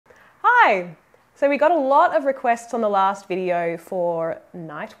Hi! So we got a lot of requests on the last video for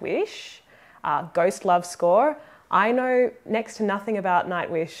Nightwish, Ghost Love Score. I know next to nothing about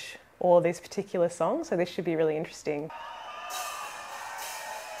Nightwish or this particular song, so this should be really interesting.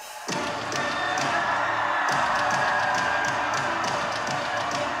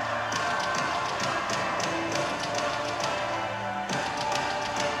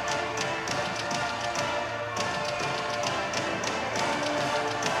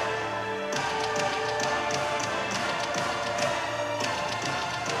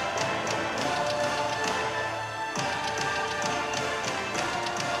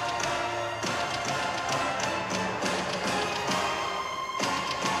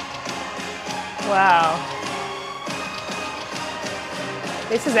 Wow.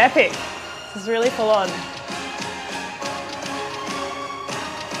 This is epic. This is really full on.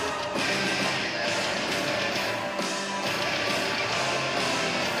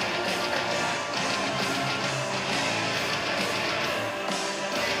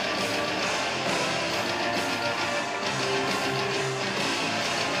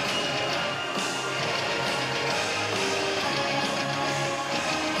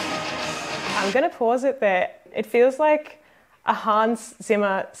 I'm going to pause it there. It feels like a Hans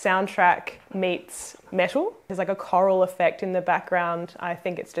Zimmer soundtrack meets metal. There's like a choral effect in the background. I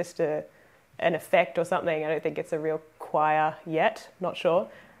think it's just an effect or something. I don't think it's a real choir yet, not sure.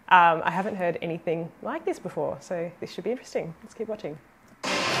 I haven't heard anything like this before, so this should be interesting. Let's keep watching.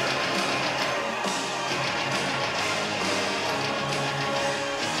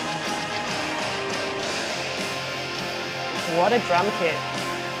 What a drum kit.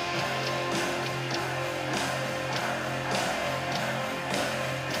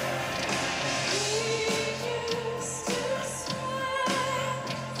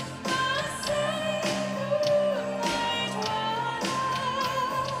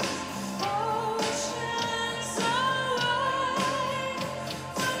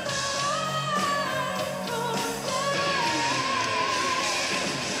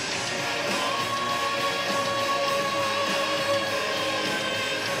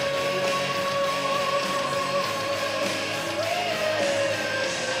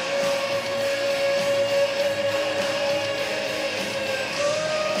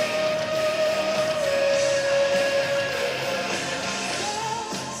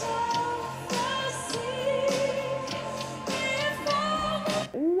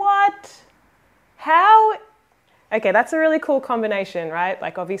 How? Okay, that's a really cool combination, right?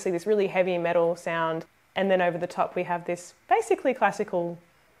 Like obviously this really heavy metal sound, and then over the top we have this basically classical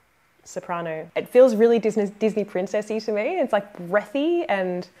soprano. It feels really Disney princessy to me. It's like breathy,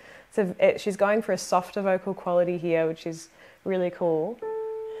 and she's going for a softer vocal quality here, which is really cool.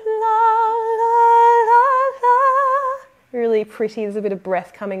 La, la, la, la. Really pretty, there's a bit of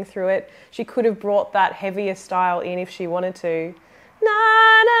breath coming through it. She could have brought that heavier style in if she wanted to. Na,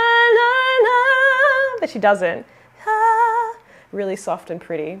 na, na, na. But she doesn't. Ah, really soft and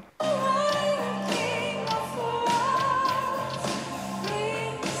pretty.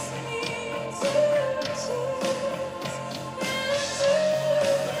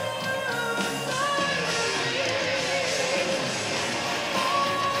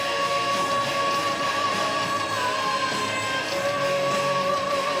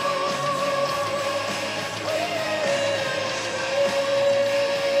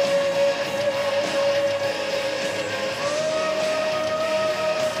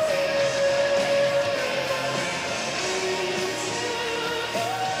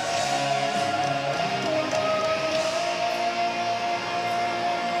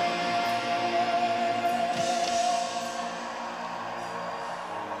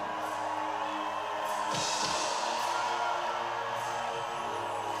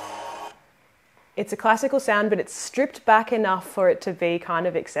 It's a classical sound, but it's stripped back enough for it to be kind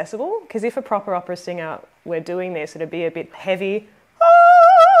of accessible. Because if a proper opera singer were doing this, it'd be a bit heavy.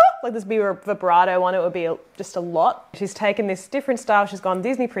 Like there'd be a vibrato on it, would be just a lot. She's taken this different style. She's gone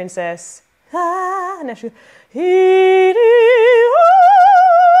Disney princess. And now she's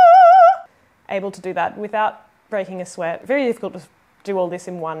able to do that without breaking a sweat. Very difficult to do all this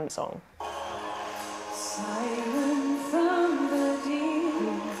in one song.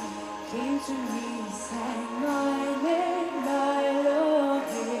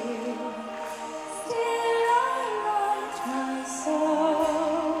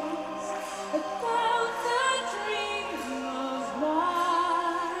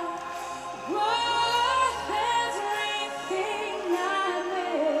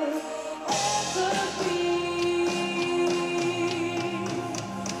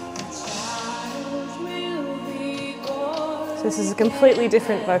 Will be This is a completely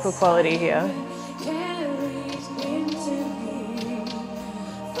different vocal quality here.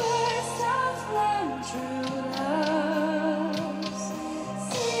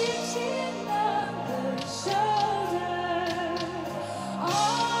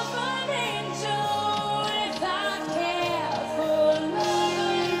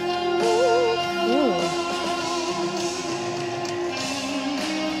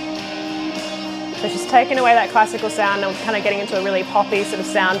 So she's taken away that classical sound and we're kind of getting into a really poppy sort of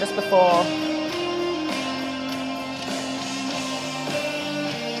sound just before.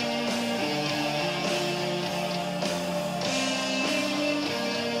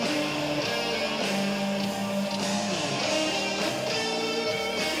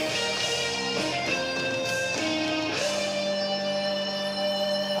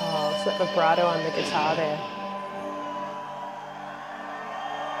 Oh, it's that vibrato on the guitar there.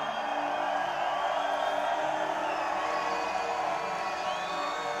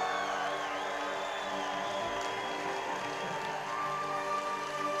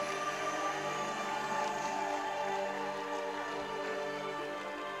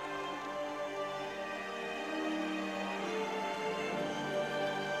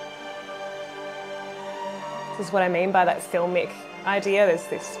 This is what I mean by that filmic idea. There's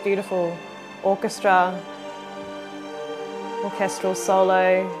this beautiful orchestral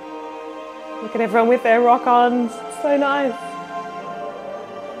solo. Look at everyone with their rock-ons. It's so nice.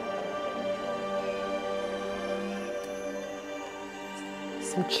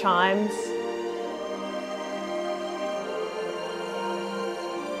 Some chimes.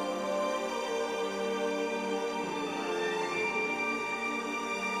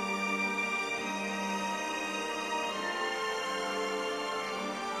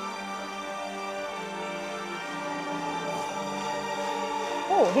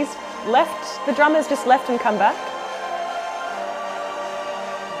 Oh, he's left, the drummer's just left and come back.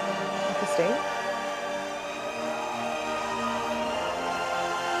 Interesting.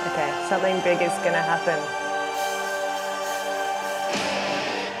 Okay, something big is going to happen.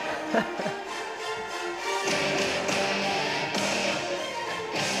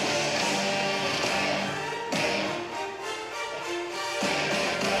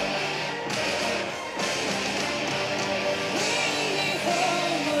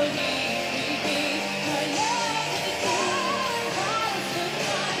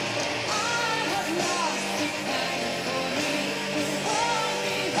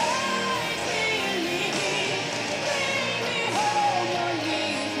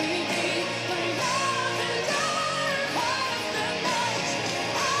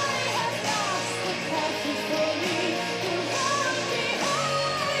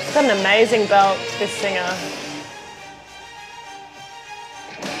 She's got an amazing belt, this singer.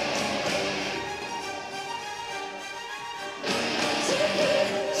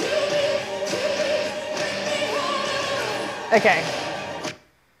 Okay,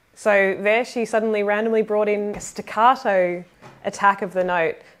 so there she suddenly randomly brought in a staccato attack of the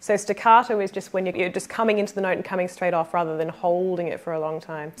note. So staccato is just when you're just coming into the note and coming straight off rather than holding it for a long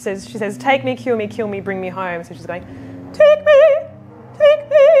time. So she says, take me, kill me, bring me home. So she's going, take me,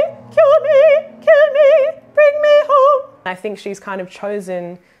 kill me, bring me home. I think she's kind of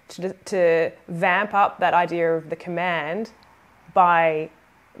chosen to vamp up that idea of the command by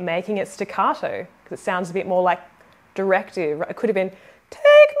making it staccato, because it sounds a bit more like directive. It could have been, take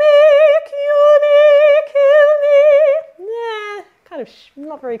me, kill me. Nah, kind of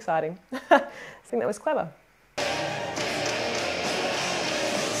not very exciting. I think that was clever.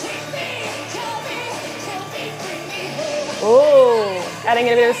 Oh, adding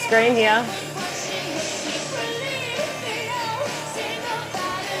in a bit of scream here.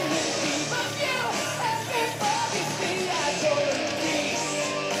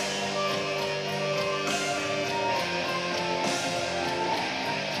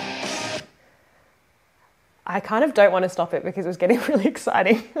 I kind of don't want to stop it because it was getting really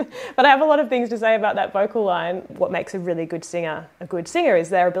exciting. But I have a lot of things to say about that vocal line. What makes a really good singer is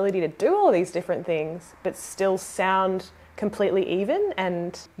their ability to do all these different things, but still sound completely even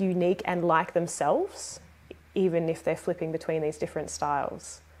and unique and like themselves, even if they're flipping between these different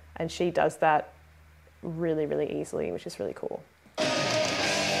styles. And she does that really, really easily, which is really cool.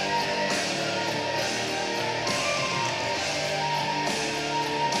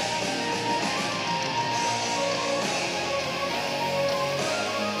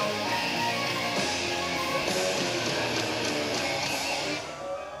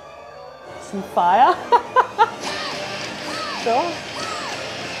 Some fire. Sure.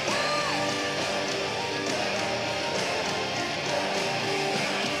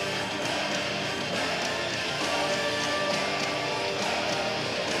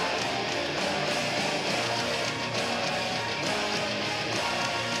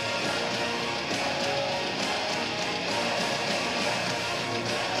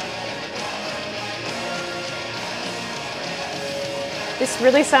 This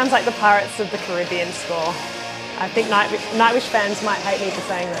really sounds like the Pirates of the Caribbean score. I think Nightwish fans might hate me for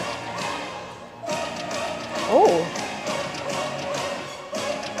saying that. Oh.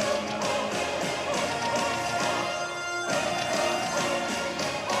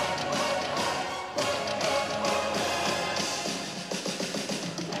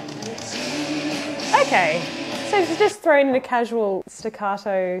 Okay, so it's just thrown in a casual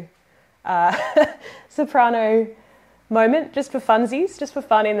staccato soprano moment, just for funsies, just for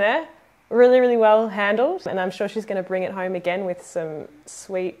fun in there. Really, really well handled, and I'm sure she's going to bring it home again with some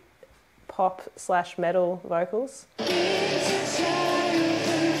sweet pop/metal vocals.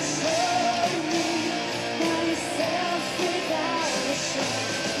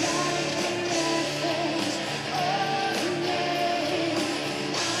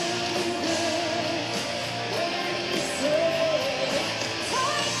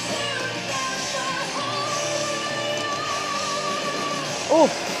 Ooh,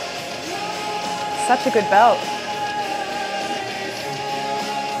 such a good belt.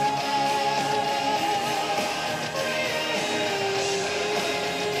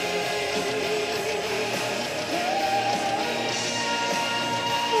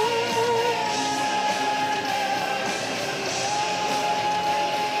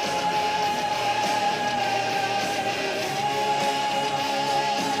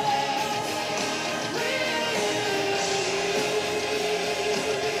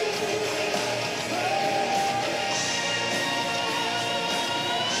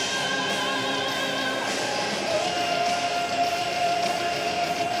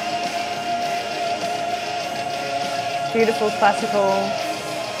 Beautiful classical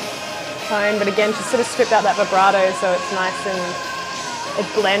tone, but again, she's sort of stripped out that vibrato, so it's nice and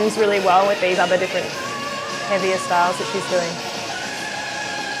it blends really well with these other different heavier styles that she's doing.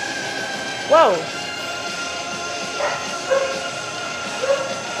 Whoa!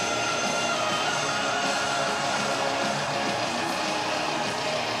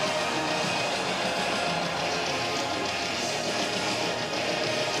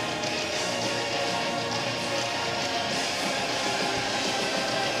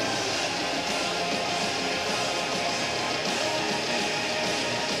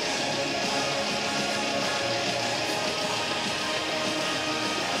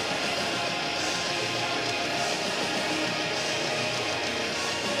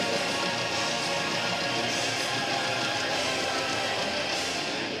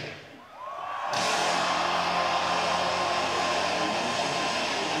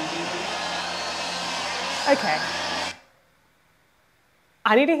 Okay.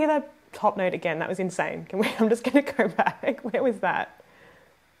 I need to hear that top note again. That was insane. Can we? I'm just going to go back. Where was that?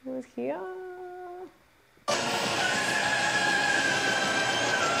 It was here.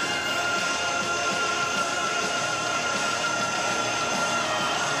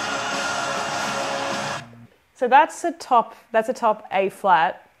 So that's a top A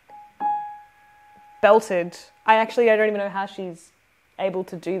flat, belted. I don't even know how she's able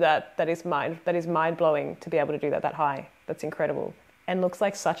to do that. That is mind blowing to be able to do that high. That's incredible. And looks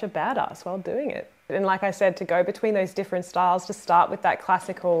like such a badass while doing it. And like I said, to go between those different styles, to start with that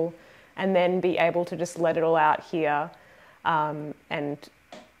classical and then be able to just let it all out here and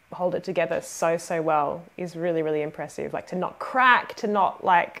hold it together so well is really, really impressive. Like to not crack, to not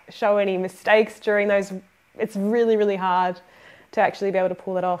like show any mistakes during those. It's really, really hard to actually be able to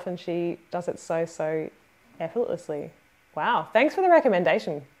pull it off, and she does it so effortlessly. Wow, thanks for the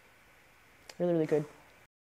recommendation. Really, really good.